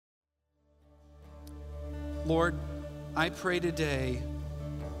Lord, I pray today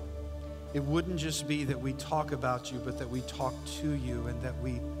it wouldn't just be that we talk about you, but that we talk to you and that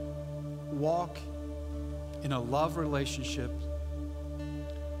we walk in a love relationship.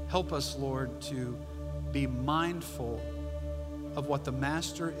 Help us, Lord, to be mindful of what the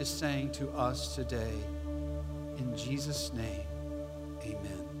Master is saying to us today. In Jesus' name,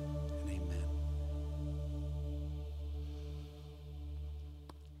 amen and amen.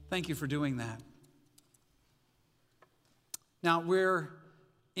 Thank you for doing that. Now, we're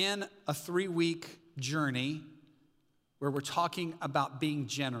in a 3-week journey where we're talking about being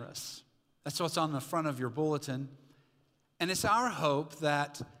generous. That's what's on the front of your bulletin. And it's our hope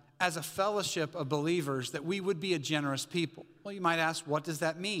that as a fellowship of believers that we would be a generous people. Well, you might ask, what does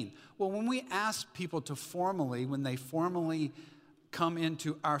that mean? Well, when we ask people to when they formally come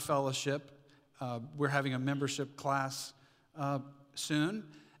into our fellowship, we're having a membership class soon.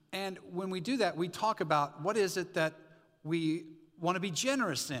 And when we do that, we talk about what is it that we want to be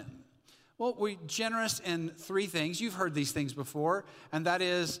generous in. Well, we're generous in 3 things. You've heard these things before, and that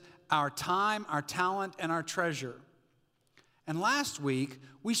is our time, our talent, and our treasure. And last week,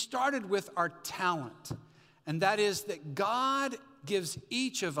 we started with our talent, and that is that God gives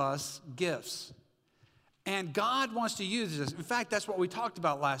each of us gifts. And God wants to use this. In fact, that's what we talked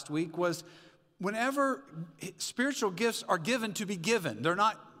about last week was whenever spiritual gifts are given to be given, they're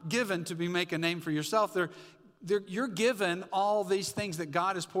not given to make a name for yourself. You're given all these things that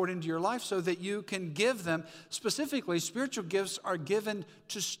God has poured into your life so that you can give them. Specifically, spiritual gifts are given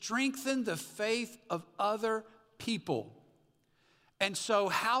to strengthen the faith of other people. And so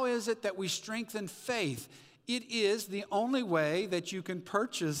how is it that we strengthen faith? It is the only way that you can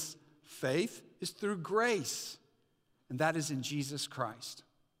purchase faith is through grace, and that is in Jesus Christ.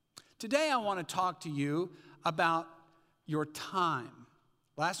 Today I want to talk to you about your time.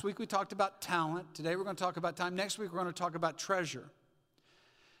 Last week we talked about talent. Today we're going to talk about time. Next week we're going to talk about treasure.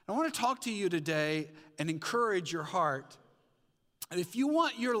 I want to talk to you today and encourage your heart. And if you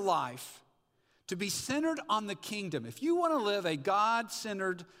want your life to be centered on the kingdom, if you want to live a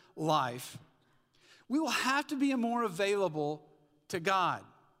God-centered life, we will have to be more available to God.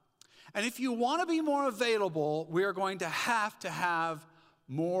 And if you want to be more available, we are going to have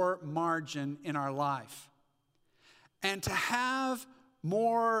more margin in our life. And to have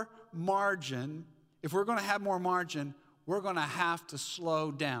more margin, if we're going to have more margin, we're going to have to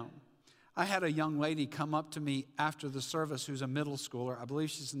slow down. I had a young lady come up to me after the service who's a middle schooler. I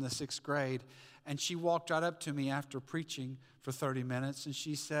believe she's in the 6th grade. And she walked right up to me after preaching for 30 minutes. And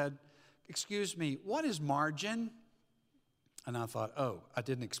she said, "Excuse me, what is margin?" And I thought, I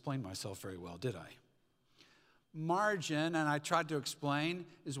didn't explain myself very well, did I? Margin, and I tried to explain,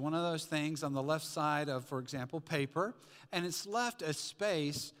 is one of those things on the left side of, for example, paper, and it's left a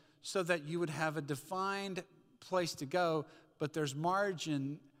space so that you would have a defined place to go, but there's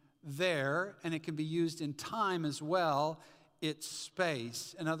margin there, and it can be used in time as well. It's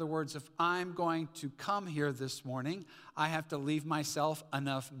space. In other words, if I'm going to come here this morning, I have to leave myself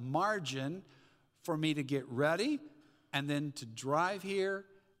enough margin for me to get ready and then to drive here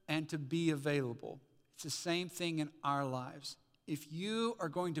and to be available. It's the same thing in our lives. If you are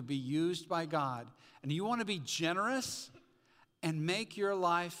going to be used by God and you want to be generous and make your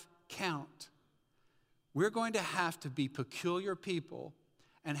life count, we're going to have to be peculiar people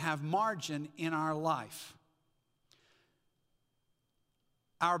and have margin in our life.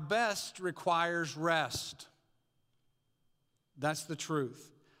 Our best requires rest. That's the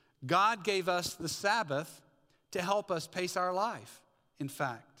truth. God gave us the Sabbath to help us pace our life, in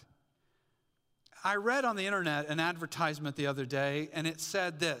fact. I read on the internet an advertisement the other day, and it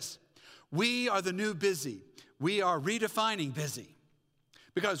said this: "We are the new busy. We are redefining busy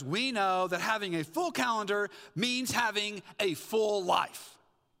because we know that having a full calendar means having a full life."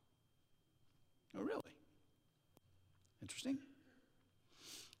 Oh, really? Interesting.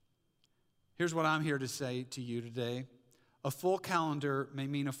 Here's what I'm here to say to you today. A full calendar may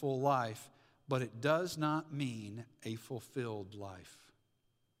mean a full life, but it does not mean a fulfilled life.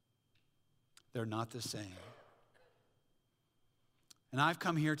 They're not the same. And I've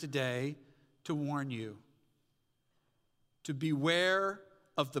come here today to warn you to beware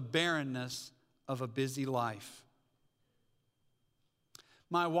of the barrenness of a busy life.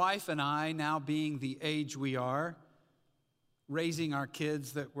 My wife and I, now being the age we are, raising our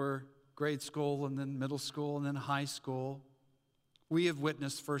kids that were grade school and then middle school and then high school, we have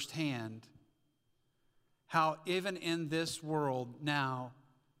witnessed firsthand how even in this world now,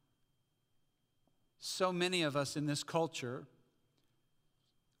 so many of us in this culture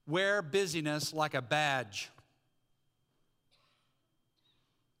wear busyness like a badge.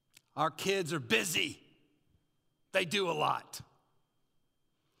 Our kids are busy. They do a lot.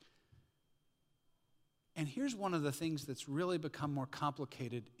 And here's one of the things that's really become more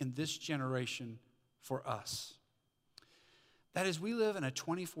complicated in this generation for us. That is, we live in a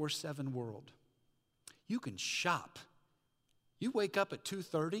 24/7 world. You can shop. You wake up at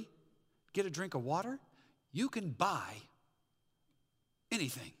 2:30, get a drink of water, you can buy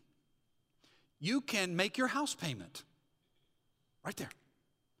anything. You can make your house payment right there.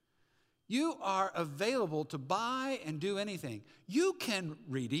 You are available to buy and do anything. You can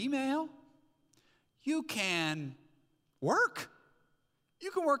read email. You can work.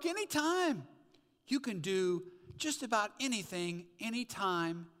 You can work anytime. You can do just about anything,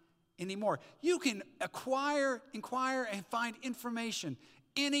 anytime, anymore. You can inquire, and find information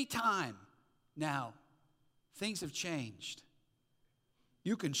anytime. Now, things have changed.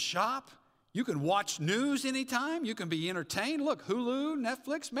 You can shop. You can watch news anytime. You can be entertained. Look, Hulu,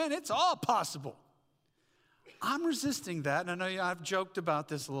 Netflix, man, it's all possible. I'm resisting that, and I know I've joked about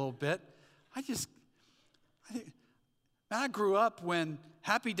this a little bit. I grew up when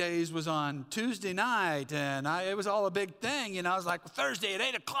Happy Days was on Tuesday night, and it was all a big thing. You know, I was like, Thursday at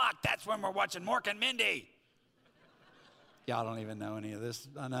 8 o'clock, that's when we're watching Mork and Mindy. Y'all don't even know any of this,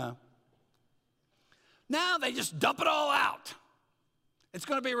 I know. Now they just dump it all out. It's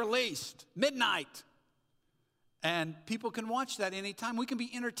going to be released midnight. And people can watch that anytime. We can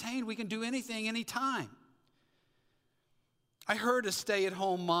be entertained. We can do anything anytime. I heard a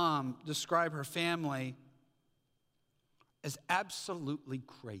stay-at-home mom describe her family as absolutely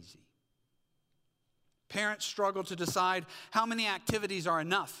crazy. Parents struggle to decide how many activities are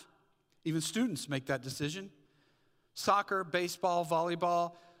enough. Even students make that decision. Soccer, baseball,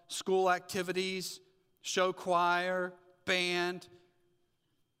 volleyball, school activities, show choir, band,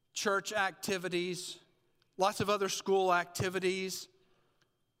 church activities, lots of other school activities.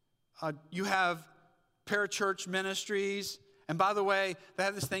 You have parachurch ministries. And by the way, they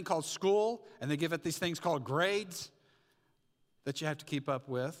have this thing called school, and they give it these things called grades that you have to keep up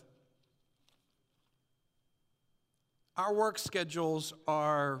with. Our work schedules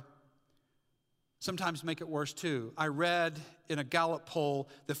are sometimes make it worse too. I read in a Gallup poll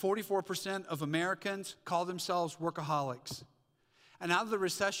that 44% of Americans call themselves workaholics. And out of the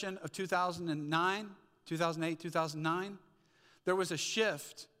recession of 2008, 2009, there was a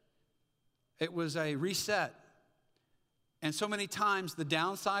shift. It was a reset. And so many times the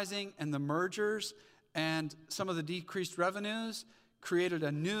downsizing and the mergers and some of the decreased revenues created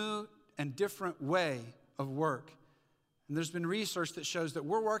a new and different way of work. And there's been research that shows that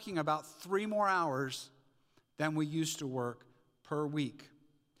we're working about 3 more hours than we used to work per week.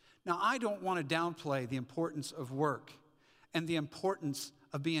 Now, I don't want to downplay the importance of work and the importance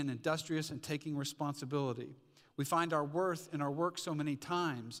of being industrious and taking responsibility. We find our worth in our work so many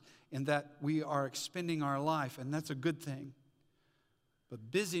times in that we are expending our life, and that's a good thing.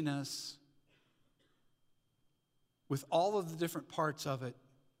 But busyness, with all of the different parts of it,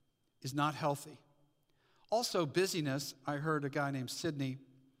 is not healthy. Also, busyness, I heard a guy named Sidney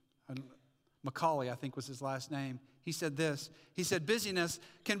Macaulay, I think was his last name. He said this. He said, busyness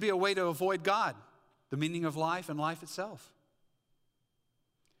can be a way to avoid God, the meaning of life and life itself.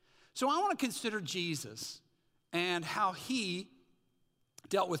 So I want to consider Jesus and how he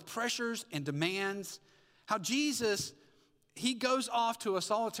dealt with pressures and demands. How Jesus, he goes off to a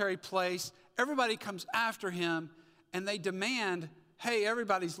solitary place. Everybody comes after him and they demand, hey,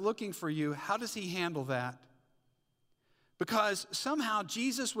 everybody's looking for you. How does he handle that? Because somehow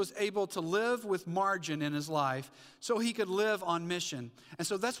Jesus was able to live with margin in his life so he could live on mission. And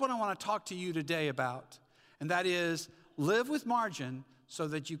so that's what I want to talk to you today about. And that is live with margin so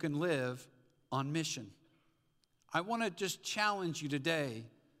that you can live on mission. I want to just challenge you today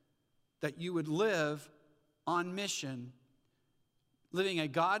that you would live on mission, living a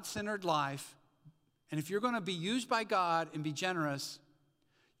God-centered life. And if you're going to be used by God and be generous,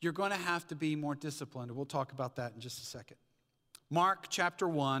 you're going to have to be more disciplined. We'll talk about that in just a second. Mark chapter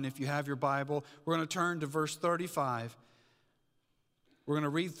 1, if you have your Bible, we're going to turn to verse 35. We're going to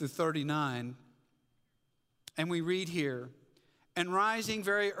read through 39. And we read here, and rising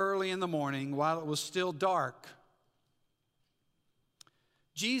very early in the morning, while it was still dark,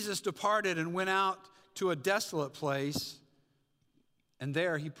 Jesus departed and went out to a desolate place, and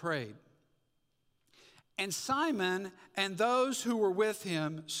there he prayed. And Simon and those who were with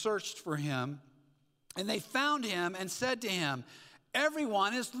him searched for him, and they found him and said to him,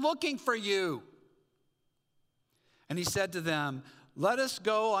 everyone is looking for you. And he said to them, let us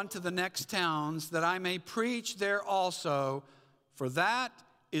go unto the next towns, that I may preach there also, for that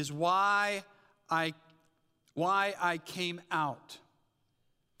is why I came out.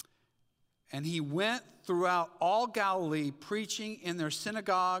 And he went throughout all Galilee, preaching in their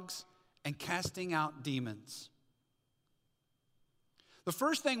synagogues and casting out demons. The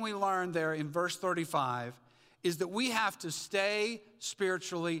first thing we learn there in verse 35 is that we have to stay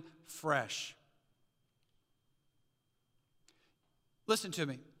spiritually fresh. Listen to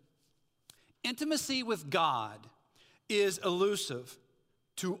me. Intimacy with God is elusive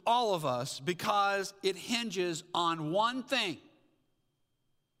to all of us because it hinges on one thing: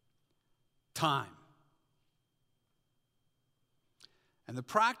 time. And the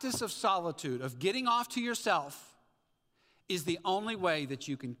practice of solitude, of getting off to yourself, is the only way that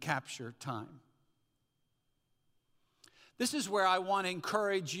you can capture time. This is where I want to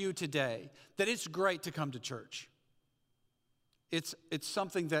encourage you today that it's great to come to church. It's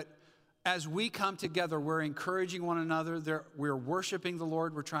something that as we come together, we're encouraging one another. We're worshiping the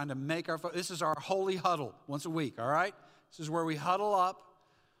Lord. We're trying to make this is our holy huddle once a week, all right? This is where we huddle up.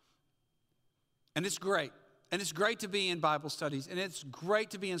 And it's great. And it's great to be in Bible studies. And it's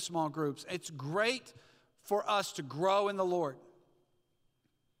great to be in small groups. It's great for us to grow in the Lord.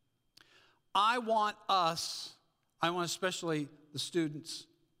 I want especially the students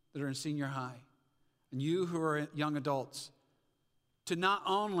that are in senior high and you who are young adults, to not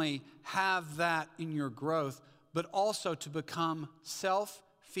only have that in your growth, but also to become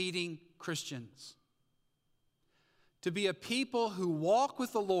self-feeding Christians. To be a people who walk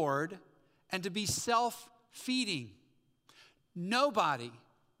with the Lord and to be self-feeding. Nobody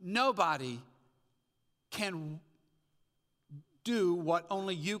can do what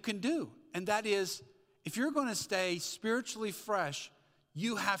only you can do. And that is, if you're going to stay spiritually fresh,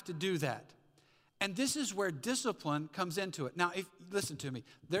 you have to do that. And this is where discipline comes into it. Now, listen to me.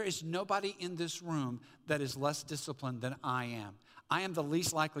 There is nobody in this room that is less disciplined than I am. I am the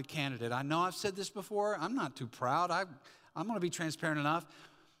least likely candidate. I know I've said this before. I'm not too proud. I'm going to be transparent enough.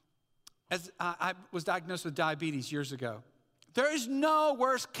 As I was diagnosed with diabetes years ago. There is no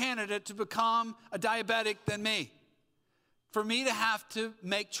worse candidate to become a diabetic than me. For me to have to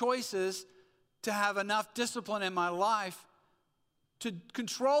make choices to have enough discipline in my life to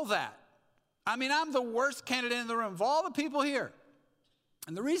control that. I mean, I'm the worst candidate in the room of all the people here.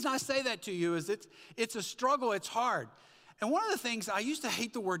 And the reason I say that to you is it's a struggle, it's hard. And one of the things, I used to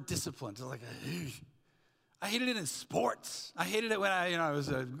hate the word discipline. It's like, I hated it in sports. I hated it when I was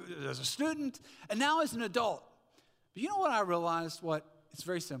as a student, and now as an adult. But you know what I realized? It's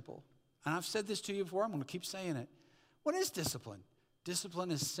very simple. And I've said this to you before. I'm going to keep saying it. What is discipline? Discipline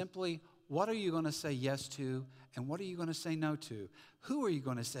is simply, what are you going to say yes to, and what are you going to say no to? Who are you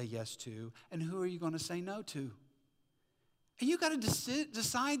going to say yes to, and who are you going to say no to? And you got to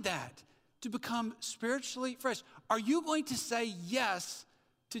decide that to become spiritually fresh. Are you going to say yes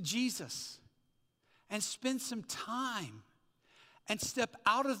to Jesus and spend some time and step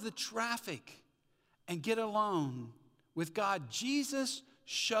out of the traffic and get alone with God? Jesus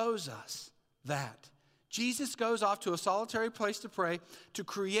shows us that. Jesus goes off to a solitary place to pray, to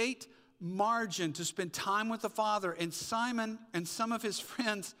create margin, to spend time with the Father. And Simon and some of his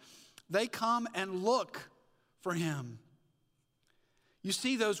friends, they come and look for him. You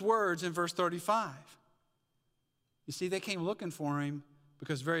see those words in verse 35. You see, they came looking for him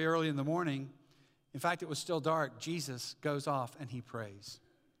because very early in the morning, in fact, it was still dark, Jesus goes off and he prays.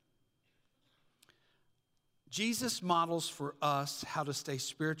 Jesus models for us how to stay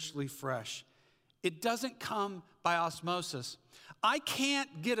spiritually fresh. It doesn't come by osmosis. I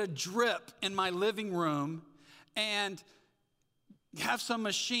can't get a drip in my living room and have some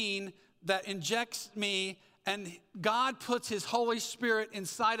machine that injects me and God puts his Holy Spirit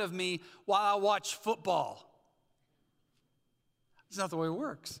inside of me while I watch football. It's not the way it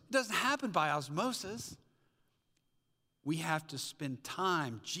works. It doesn't happen by osmosis. We have to spend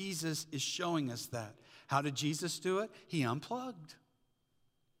time. Jesus is showing us that. How did Jesus do it? He unplugged.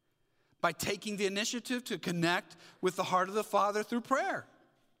 By taking the initiative to connect with the heart of the Father through prayer.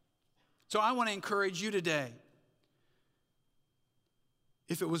 So I want to encourage you today.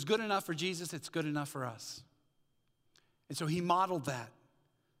 If it was good enough for Jesus, it's good enough for us. And so he modeled that.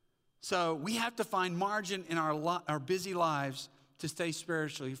 So we have to find margin in our busy lives to stay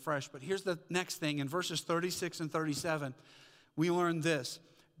spiritually fresh. But here's the next thing. In verses 36 and 37, we learn this.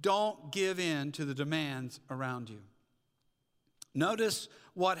 Don't give in to the demands around you. Notice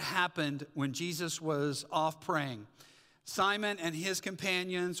what happened when Jesus was off praying. Simon and his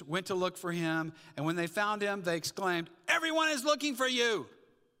companions went to look for him, and when they found him, they exclaimed, "Everyone is looking for you."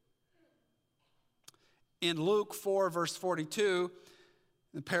 In Luke 4, verse 42,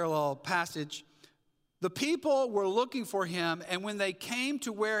 the parallel passage, the people were looking for him, and when they came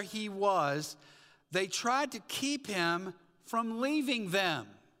to where he was, they tried to keep him from leaving them.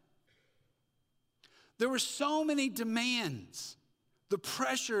 There were so many demands. The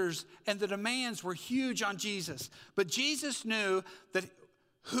pressures and the demands were huge on Jesus. But Jesus knew that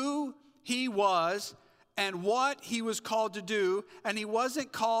who he was and what he was called to do. And he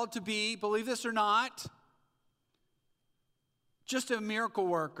wasn't called to be, believe this or not, just a miracle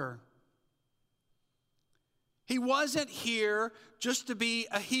worker. He wasn't here just to be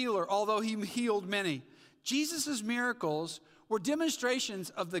a healer, although he healed many. Jesus' miracles were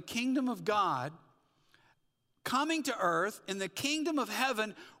demonstrations of the kingdom of God coming to earth in the kingdom of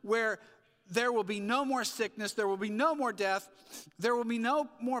heaven, where there will be no more sickness, there will be no more death, there will be no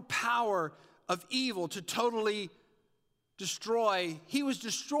more power of evil to totally destroy. He was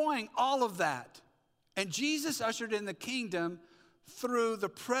destroying all of that. And Jesus ushered in the kingdom through the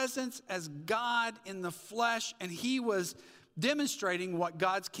presence as God in the flesh, and he was demonstrating what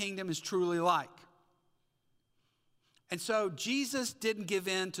God's kingdom is truly like. And so Jesus didn't give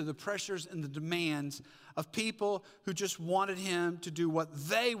in to the pressures and the demands of people who just wanted him to do what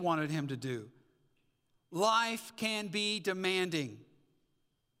they wanted him to do. Life can be demanding.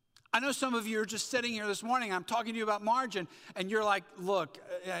 I know some of you are just sitting here this morning, I'm talking to you about margin, and you're like, look,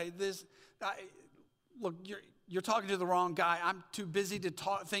 you're talking to the wrong guy. I'm too busy to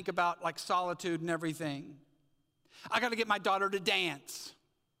think about like solitude and everything. I got to get my daughter to dance.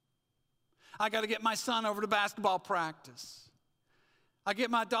 I got to get my son over to basketball practice. I get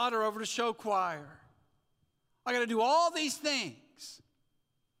my daughter over to show choir. I got to do all these things.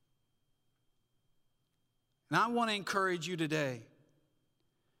 And I want to encourage you today.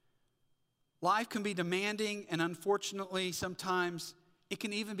 Life can be demanding, and unfortunately, sometimes it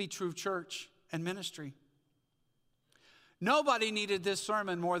can even be true of church and ministry. Nobody needed this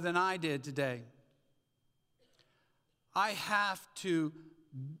sermon more than I did today. I have to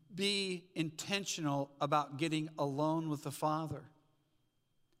be intentional about getting alone with the Father.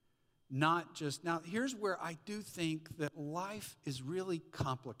 Not just, now here's where I do think that life is really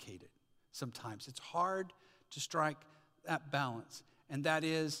complicated sometimes. It's hard to strike that balance. And that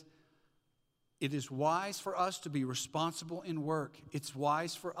is, it is wise for us to be responsible in work. It's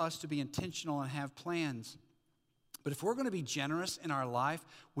wise for us to be intentional and have plans. But if we're going to be generous in our life,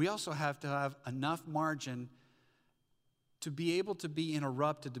 we also have to have enough margin to be able to be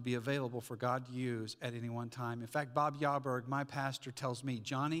interrupted, to be available for God to use at any one time. In fact, Bob Yauberg, my pastor, tells me,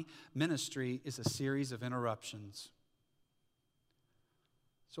 Johnny, ministry is a series of interruptions.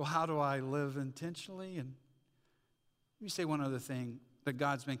 So how do I live intentionally? And let me say one other thing that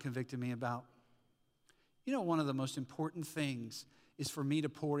God's been convicting me about. You know, one of the most important things is for me to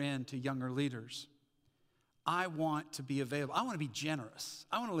pour into younger leaders. I want to be available. I want to be generous.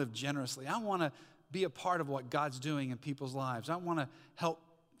 I want to live generously. I want to be a part of what God's doing in people's lives. I want to help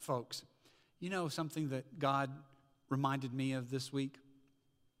folks. You know something that God reminded me of this week?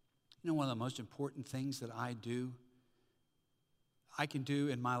 You know, one of the most important things that I can do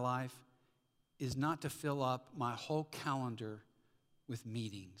in my life is not to fill up my whole calendar with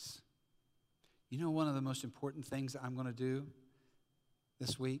meetings. You know, one of the most important things that I'm going to do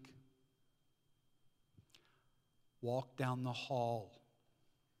this week? Walk down the hall.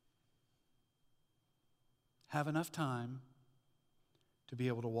 Have enough time to be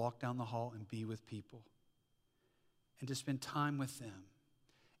able to walk down the hall and be with people and to spend time with them.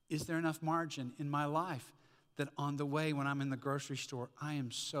 Is there enough margin in my life that on the way when I'm in the grocery store, I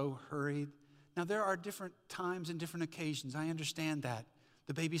am so hurried? Now, there are different times and different occasions. I understand that.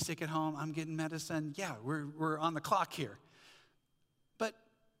 The baby's sick at home. I'm getting medicine. Yeah, we're on the clock here. But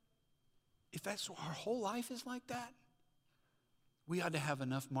if that's our whole life is like that, we ought to have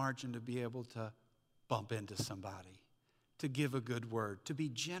enough margin to be able to bump into somebody, to give a good word, to be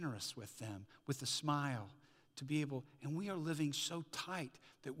generous with them, with a smile, to be able, and we are living so tight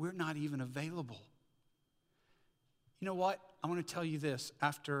that we're not even available. You know what? I want to tell you this.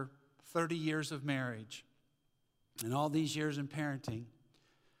 After 30 years of marriage and all these years in parenting,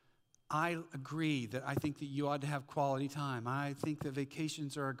 I agree that I think that you ought to have quality time. I think that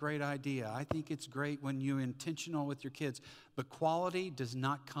vacations are a great idea. I think it's great when you're intentional with your kids. But quality does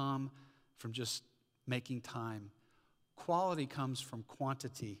not come from just making time. Quality comes from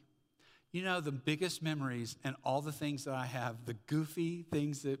quantity. You know, the biggest memories and all the things that I have, the goofy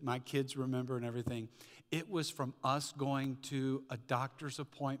things that my kids remember and everything, it was from us going to a doctor's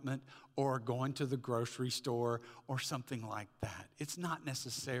appointment or going to the grocery store or something like that. It's not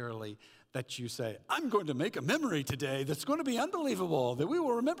necessarily that you say, I'm going to make a memory today that's going to be unbelievable, that we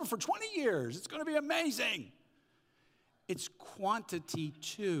will remember for 20 years. It's going to be amazing. It's quantity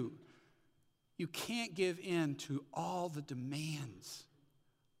too. You can't give in to all the demands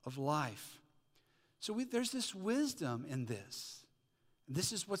of life. So there's this wisdom in this.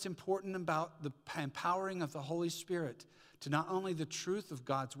 This is what's important about the empowering of the Holy Spirit to not only the truth of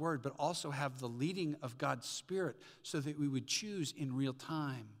God's word, but also have the leading of God's Spirit so that we would choose in real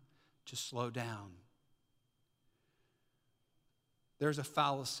time to slow down. There's a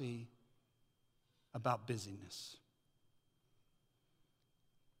fallacy about busyness.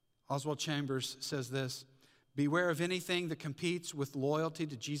 Oswald Chambers says this: beware of anything that competes with loyalty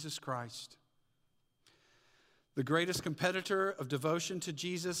to Jesus Christ. The greatest competitor of devotion to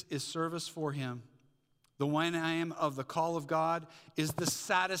Jesus is service for him. The one aim of the call of God is the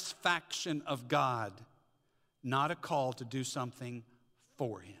satisfaction of God, not a call to do something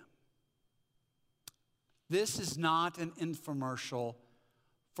for him. This is not an infomercial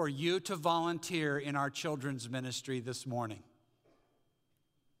for you to volunteer in our children's ministry this morning.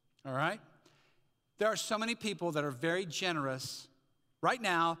 All right? There are so many people that are very generous right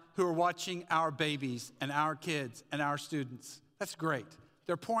now who are watching our babies and our kids and our students. That's great.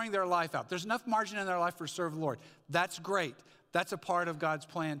 They're pouring their life out. There's enough margin in their life for serve the Lord. That's great. That's a part of God's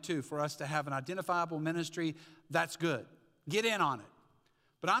plan too, for us to have an identifiable ministry. That's good. Get in on it.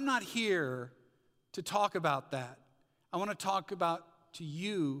 But I'm not here to talk about that. I want to talk about to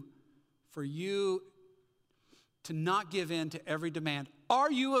you, for you to not give in to every demand.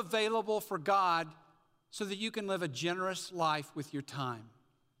 Are you available for God so that you can live a generous life with your time?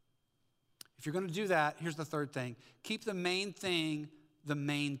 If you're going to do that, here's the third thing. Keep the main thing the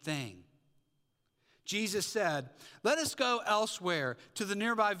main thing. Jesus said, "Let us go elsewhere to the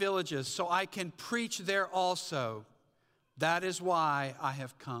nearby villages so I can preach there also. That is why I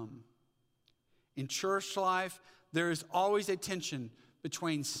have come." In church life, there is always a tension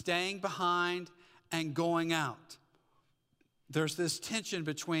between staying behind and going out. There's this tension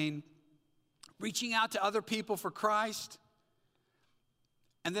between reaching out to other people for Christ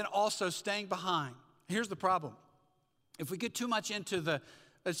and then also staying behind. Here's the problem. If we get too much into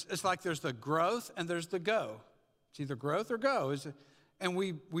it's like there's the growth and there's the go. It's either growth or go. And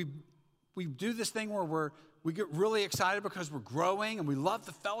we do this thing where we get really excited because we're growing and we love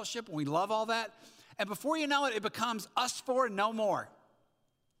the fellowship and we love all that. And before you know it, it becomes us four and no more.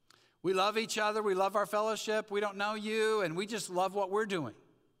 We love each other. We love our fellowship. We don't know you, and we just love what we're doing.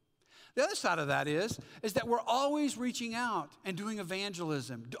 The other side of that is that we're always reaching out and doing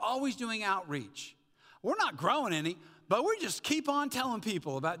evangelism, always doing outreach. We're not growing any, but we just keep on telling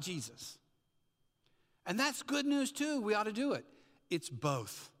people about Jesus. And that's good news too. We ought to do it. It's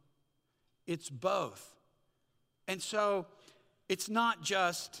both. It's both. And so it's not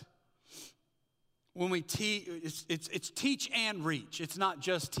just when we teach, it's teach and reach. It's not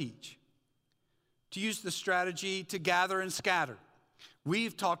just teach. To use the strategy to gather and scatter.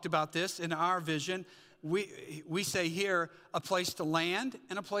 We've talked about this in our vision. We say here, a place to land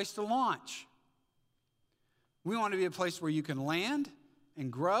and a place to launch. We want to be a place where you can land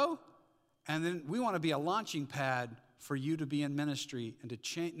and grow, and then we want to be a launching pad for you to be in ministry and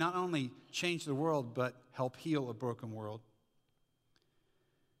to not only change the world, but help heal a broken world.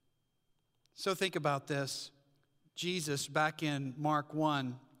 So think about this. Jesus, back in Mark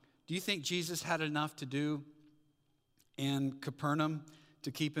 1, do you think Jesus had enough to do in Capernaum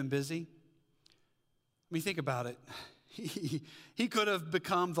to keep him busy? I mean, think about it. He could have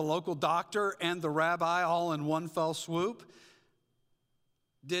become the local doctor and the rabbi all in one fell swoop.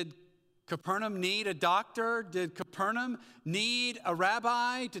 Did Capernaum need a doctor? Did Capernaum need a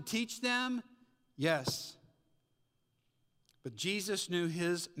rabbi to teach them? Yes. But Jesus knew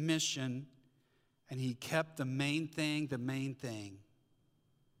his mission, and he kept the main thing the main thing.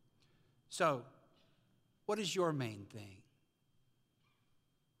 So, what is your main thing?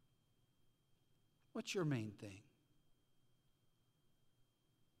 What's your main thing?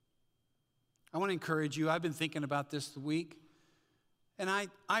 I want to encourage you. I've been thinking about this week, and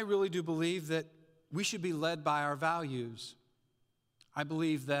I really do believe that we should be led by our values. I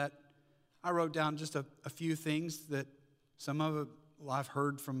believe that I wrote down just a few things that some of it I've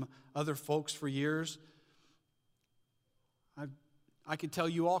heard from other folks for years. I could tell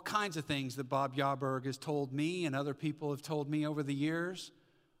you all kinds of things that Bob Yarberg has told me and other people have told me over the years.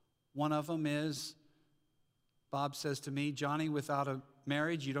 One of them is, Bob says to me, "Johnny, without a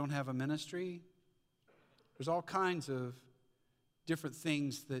marriage, you don't have a ministry." There's all kinds of different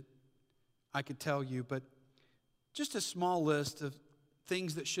things that I could tell you, but just a small list of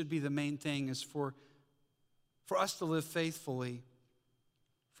things that should be the main thing is for us to live faithfully,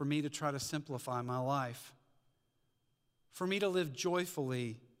 for me to try to simplify my life, for me to live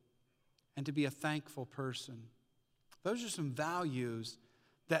joyfully, and to be a thankful person. Those are some values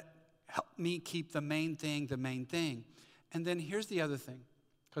that help me keep the main thing the main thing. And then here's the other thing,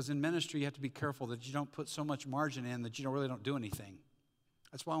 because in ministry you have to be careful that you don't put so much margin in that you really don't do anything.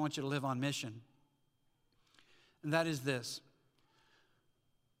 That's why I want you to live on mission. And that is this.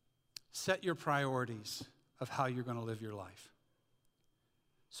 Set your priorities of how you're going to live your life.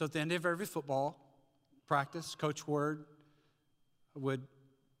 So at the end of every football practice, Coach Word would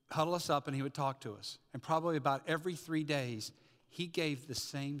huddle us up and he would talk to us. And probably about every 3 days, he gave the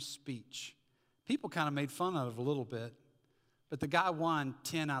same speech. People kind of made fun of it a little bit, but the guy won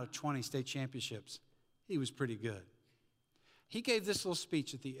 10 out of 20 state championships. He was pretty good. He gave this little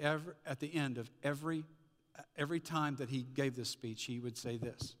speech at the end of every time that he gave this speech, he would say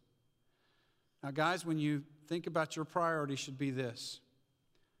this. Now, guys, when you think about your priority, should be this.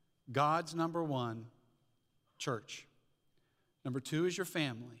 God's number one, church. Number two is your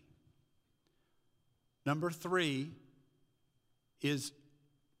family. Number three is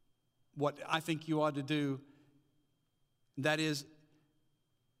what I think you ought to do. That is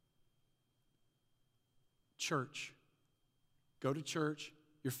church. Go to church,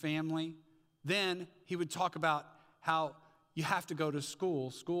 your family. Then he would talk about how you have to go to school.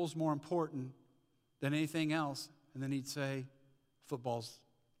 School's more important than anything else. And then he'd say, football's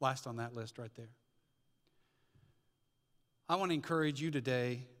last on that list right there. I want to encourage you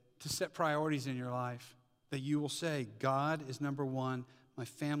today to set priorities in your life that you will say, God is number one, my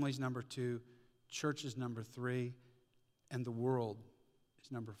family's number two, church is number three, and the world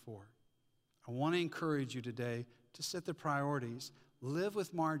is number four. I want to encourage you today to set the priorities, live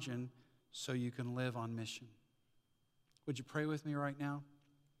with margin so you can live on mission. Would you pray with me right now?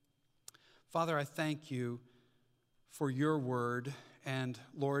 Father, I thank you for your word and,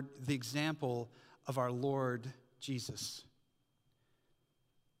 Lord, the example of our Lord Jesus.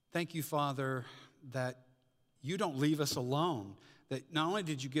 Thank you, Father, that you don't leave us alone, that not only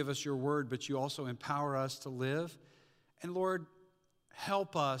did you give us your word, but you also empower us to live. And Lord,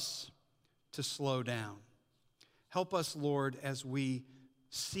 help us to slow down. Help us, Lord, as we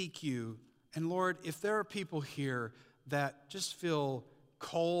seek you. And Lord, if there are people here that just feel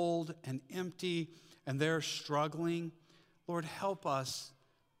cold and empty and they're struggling, Lord, help us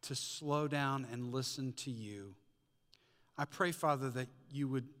to slow down and listen to you. I pray, Father, that you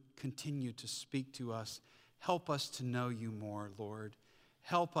would continue to speak to us. Help us to know you more, Lord.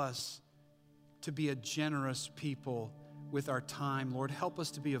 Help us to be a generous people with our time, Lord. Help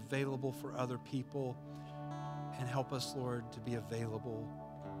us to be available for other people. And help us, Lord, to be available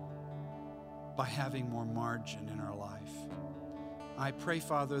by having more margin in our life. I pray,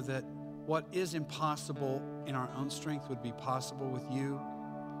 Father, that what is impossible in our own strength would be possible with you.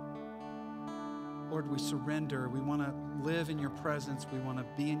 Lord, we surrender. We want to live in your presence. We want to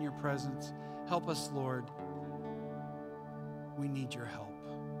be in your presence. Help us, Lord. We need your help.